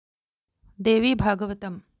Devi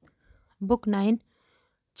Bhagavatam, Book 9,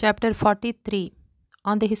 Chapter 43.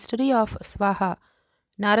 On the history of Swaha,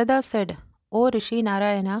 Narada said, O Rishi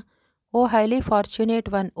Narayana, O highly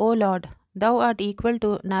fortunate one, O Lord, thou art equal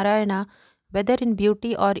to Narayana, whether in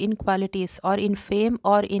beauty or in qualities, or in fame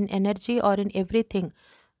or in energy or in everything.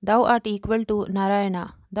 Thou art equal to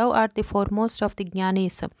Narayana, thou art the foremost of the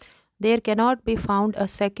Jnanis. There cannot be found a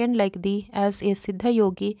second like thee as a Siddha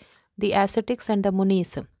Yogi, the ascetics and the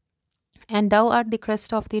Munis, and thou art the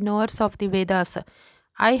crest of the knowers of the Vedas.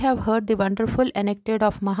 I have heard the wonderful anecdote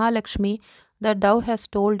of Mahalakshmi that thou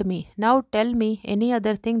hast told me. Now tell me any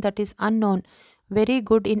other thing that is unknown, very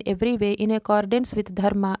good in every way, in accordance with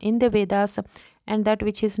Dharma in the Vedas, and that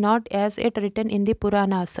which is not as yet written in the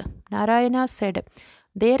Puranas. Narayana said,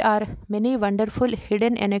 there are many wonderful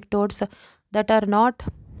hidden anecdotes that are not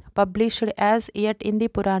published as yet in the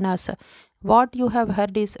Puranas. What you have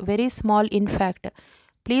heard is very small in fact.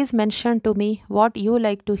 Please mention to me what you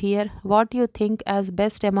like to hear, what you think as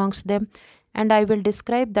best amongst them, and I will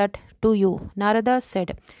describe that to you. Narada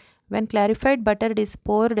said, when clarified butter is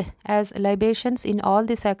poured as libations in all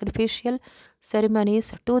the sacrificial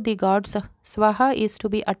ceremonies to the gods, Swaha is to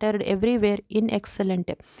be uttered everywhere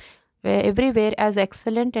as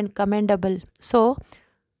excellent and commendable. So,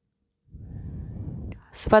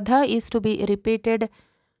 Svadha is to be repeated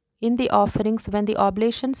in the offerings when the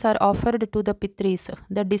oblations are offered to the Pitris,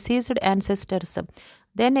 the deceased ancestors.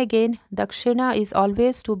 Then again, Dakshina is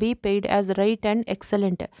always to be paid as right and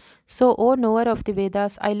excellent. So, O knower of the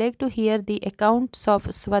Vedas, I like to hear the accounts of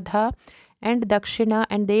Svadha and Dakshina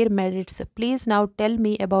and their merits. Please now tell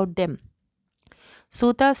me about them.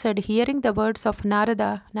 Suta said, hearing the words of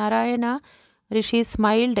Narada, Narayana Rishi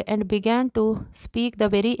smiled and began to speak the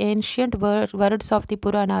very ancient words of the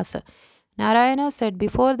Puranas. Narayana said,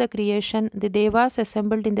 before the creation, the Devas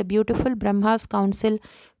assembled in the beautiful Brahma's council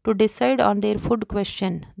to decide on their food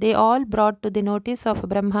question. They all brought to the notice of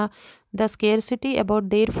Brahma the scarcity about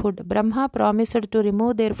their food. Brahma promised to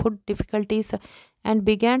remove their food difficulties and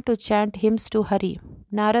began to chant hymns to Hari.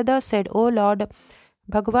 Narada said, O Lord,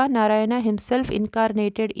 Bhagavan Narayana himself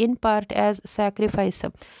incarnated in part as sacrifice.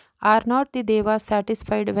 Are not the Devas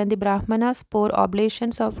satisfied when the Brahmanas pour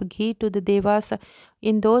oblations of ghee to the Devas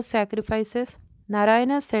in those sacrifices?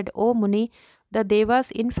 Narayana said, O Muni, the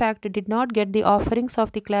Devas in fact did not get the offerings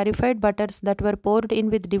of the clarified butters that were poured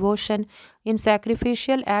in with devotion in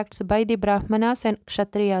sacrificial acts by the Brahmanas and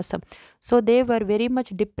Kshatriyas. So they were very much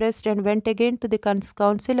depressed and went again to the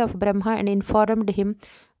council of Brahma and informed him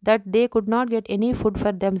that they could not get any food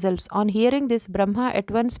for themselves. On hearing this, Brahma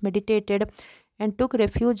at once meditated and took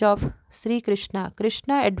refuge of Sri Krishna.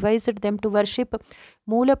 Krishna advised them to worship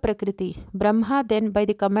Mula Prakriti. Brahma then, by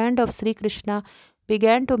the command of Sri Krishna,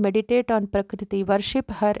 began to meditate on Prakriti, worship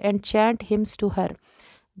her and chant hymns to her.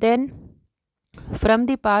 Then, from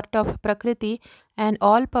the part of Prakriti, an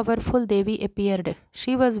all-powerful Devi appeared.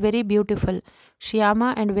 She was very beautiful,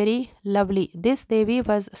 Shyama and very lovely. This Devi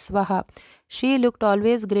was Swaha. She looked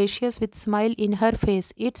always gracious with smile in her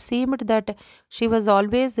face. It seemed that she was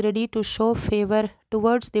always ready to show favor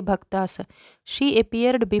towards the Bhaktas. She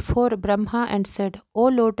appeared before Brahma and said, O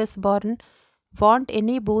lotus born, want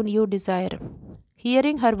any boon you desire.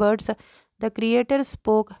 Hearing her words, the Creator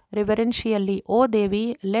spoke reverentially, O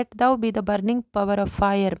Devi, let thou be the burning power of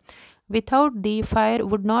fire. Without thee, fire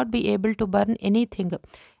would not be able to burn anything.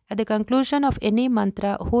 At the conclusion of any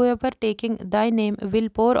mantra, whoever taking thy name will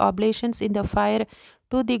pour oblations in the fire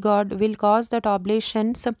to the god will cause that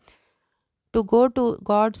oblations to go to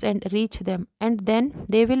gods and reach them, and then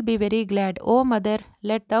they will be very glad. O mother,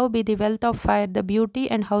 let thou be the wealth of fire, the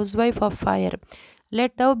beauty and housewife of fire.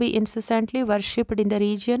 Let thou be incessantly worshipped in the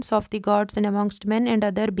regions of the gods and amongst men and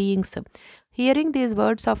other beings. Hearing these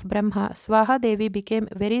words of Brahma, Swaha Devi became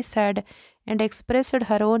very sad and expressed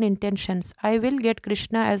her own intentions. I will get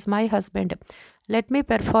Krishna as my husband. Let me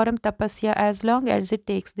perform tapasya as long as it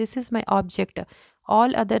takes. This is my object.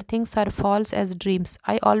 All other things are false as dreams.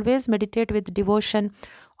 I always meditate with devotion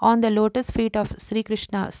on the lotus feet of Sri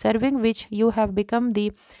Krishna, serving which you have become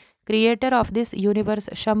the creator of this universe.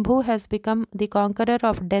 Shambhu has become the conqueror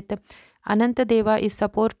of death. Anantadeva is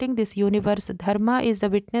supporting this universe. Dharma is the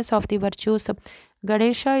witness of the virtues.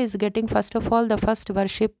 Ganesha is getting first of all the first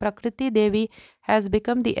worship. Prakriti Devi has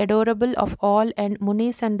become the adorable of all, and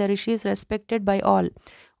Munis and the Rishis respected by all.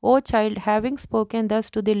 O child, having spoken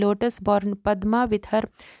thus to the lotus-born Padma with her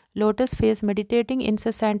lotus face, meditating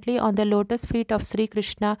incessantly on the lotus feet of Sri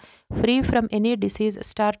Krishna, free from any disease,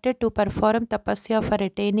 started to perform tapasya for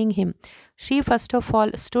attaining him. She first of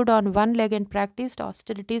all stood on one leg and practiced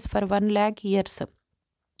austerities for 1 lakh years.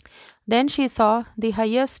 Then she saw the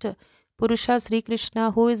highest Purusha Sri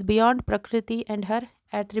Krishna, who is beyond Prakriti and her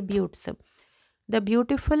attributes. The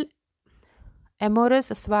beautiful amorous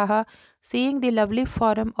Swaha, seeing the lovely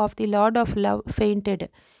form of the Lord of Love, fainted.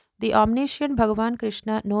 The omniscient Bhagavan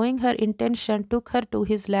Krishna, knowing her intention, took her to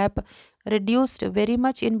his lap, reduced very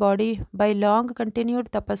much in body by long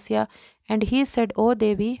continued tapasya, and he said, O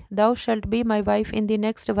Devi, thou shalt be my wife in the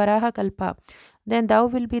next Varaha Kalpa. Then thou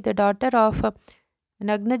will be the daughter of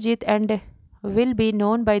Nagnajit and will be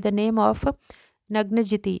known by the name of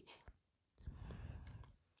Nagnajiti.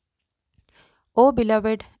 O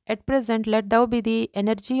beloved, at present let thou be the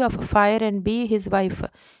energy of fire and be his wife.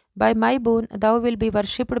 By my boon thou wilt be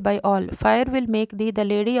worshipped by all. Fire will make thee the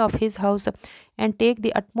lady of his house and take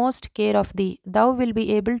the utmost care of thee. Thou wilt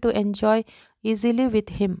be able to enjoy easily with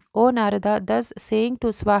him. O Narada, thus saying to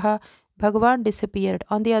Swaha, Bhagavan disappeared.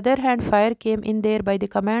 On the other hand, fire came in there by the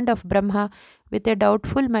command of Brahma with a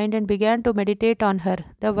doubtful mind and began to meditate on her,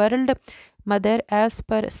 the world mother, as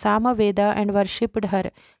per Sama Veda, and worshipped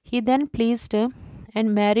her. He then pleased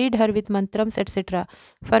and married her with mantrams, etc.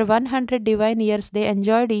 For 100 divine years they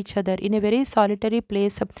enjoyed each other in a very solitary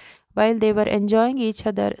place. While they were enjoying each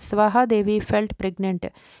other, Swaha Devi felt pregnant.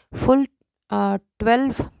 Full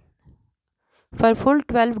 12 For full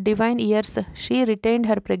 12 divine years she retained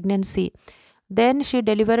her pregnancy. Then she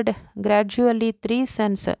delivered gradually three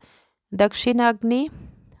sons, Dakshinagni,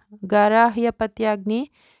 Garahyapatyagni,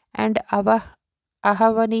 and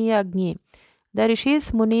Ahavaniyagni. The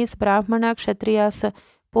rishis, munis, brahmana, kshatriyas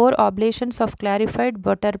pour oblations of clarified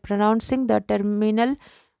butter, pronouncing the terminal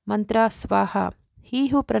mantra Swaha. He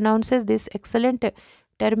who pronounces this excellent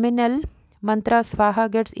terminal mantra Swaha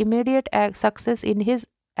gets immediate success in his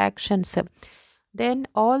actions. Then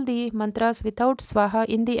all the mantras without Swaha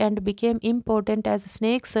in the end became impotent as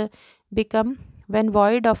snakes become when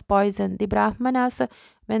void of poison. The Brahmanas,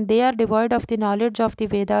 when they are devoid of the knowledge of the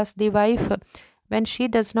Vedas, the wife, when she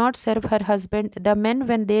does not serve her husband, the men,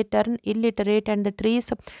 when they turn illiterate, and the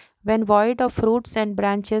trees, when void of fruits and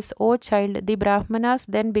branches. O child, the Brahmanas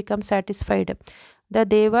then become satisfied. The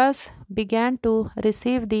Devas began to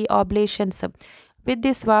receive the oblations. With the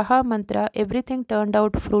Swaha mantra, everything turned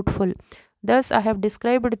out fruitful. Thus, I have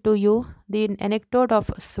described to you the anecdote of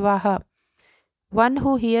Swaha. One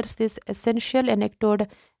who hears this essential anecdote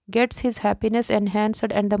gets his happiness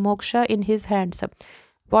enhanced and the moksha in his hands.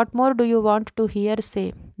 What more do you want to hear?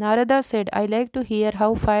 Say. Narada said, I like to hear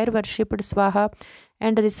how fire worshipped Swaha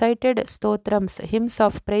and recited stotrams, hymns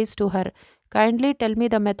of praise to her. Kindly tell me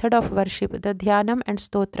the method of worship, the dhyanam and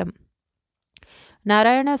stotram.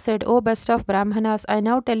 Narayana said, O best of Brahmanas, I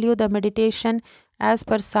now tell you the meditation as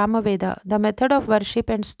per Samaveda, the method of worship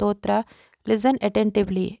and stotra. Listen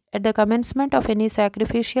attentively. At the commencement of any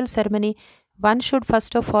sacrificial ceremony, one should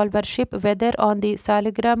first of all worship, whether on the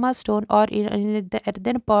saligrama stone or in the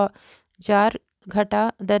earthen jar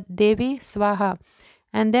ghata, the Devi Swaha,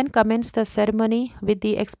 and then commence the ceremony with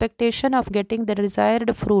the expectation of getting the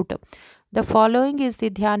desired fruit. The following is the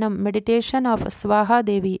dhyanam, meditation of Swaha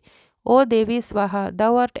Devi. O Devi Swaha,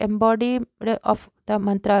 thou art embodied of the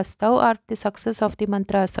mantras, thou art the success of the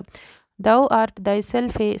mantras, thou art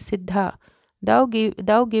thyself a siddha. Thou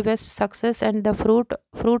givest success and the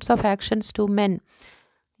fruits of actions to men.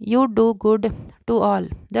 You do good to all.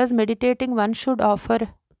 Thus meditating, one should offer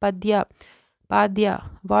padya,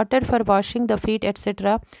 water for washing the feet,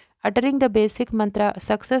 etc. Uttering the basic mantra,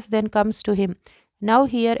 success then comes to him. Now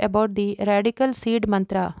hear about the radical seed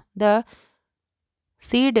mantra. The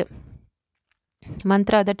seed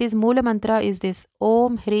mantra, that is Moola mantra, is this: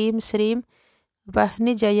 Om Hrim Shrim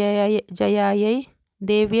Vahni Jayayai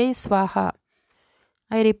Devyai Swaha.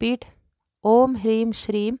 I repeat, Om Hrim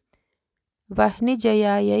Shrim Vahni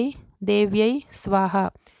Jayayai Devyai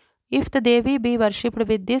Swaha. If the Devi be worshipped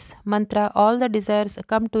with this mantra, all the desires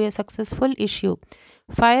come to a successful issue.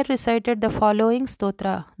 Fire recited the following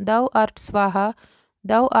stotra: Thou art Swaha,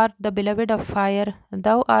 thou art the beloved of fire,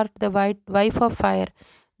 thou art the wife of fire,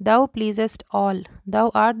 thou pleasest all,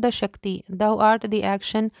 thou art the Shakti, thou art the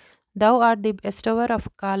action, thou art the bestower of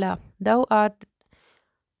Kala,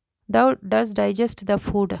 Thou dost digest the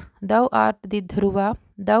food. Thou art the Dhruva.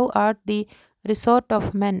 Thou art the resort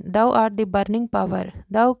of men. Thou art the burning power.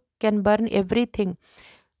 Thou can burn everything.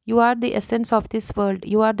 You are the essence of this world.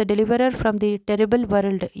 You are the deliverer from the terrible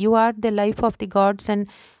world. You are the life of the gods and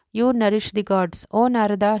you nourish the gods. O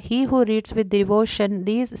Narada, he who reads with devotion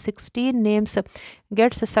these 16 names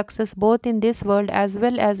gets success both in this world as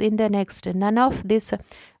well as in the next. None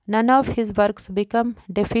of his works become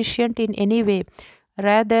deficient in any way.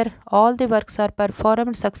 Rather, all the works are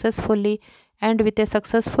performed successfully and with a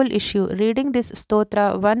successful issue. Reading this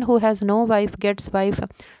stotra, one who has no wife gets wife,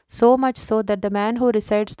 so much so that the man who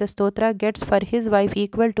recites the stotra gets for his wife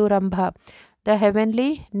equal to Rambha, the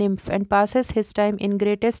heavenly nymph, and passes his time in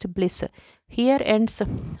greatest bliss. Here ends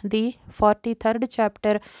the 43rd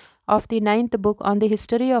chapter of the ninth book on the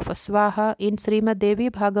history of Swaha in Srimad Devi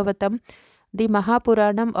Bhagavatam, the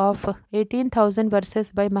Mahapuranam of 18,000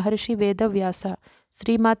 verses by Maharshi Veda Vyasa.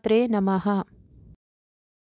 Srimatre Namaha.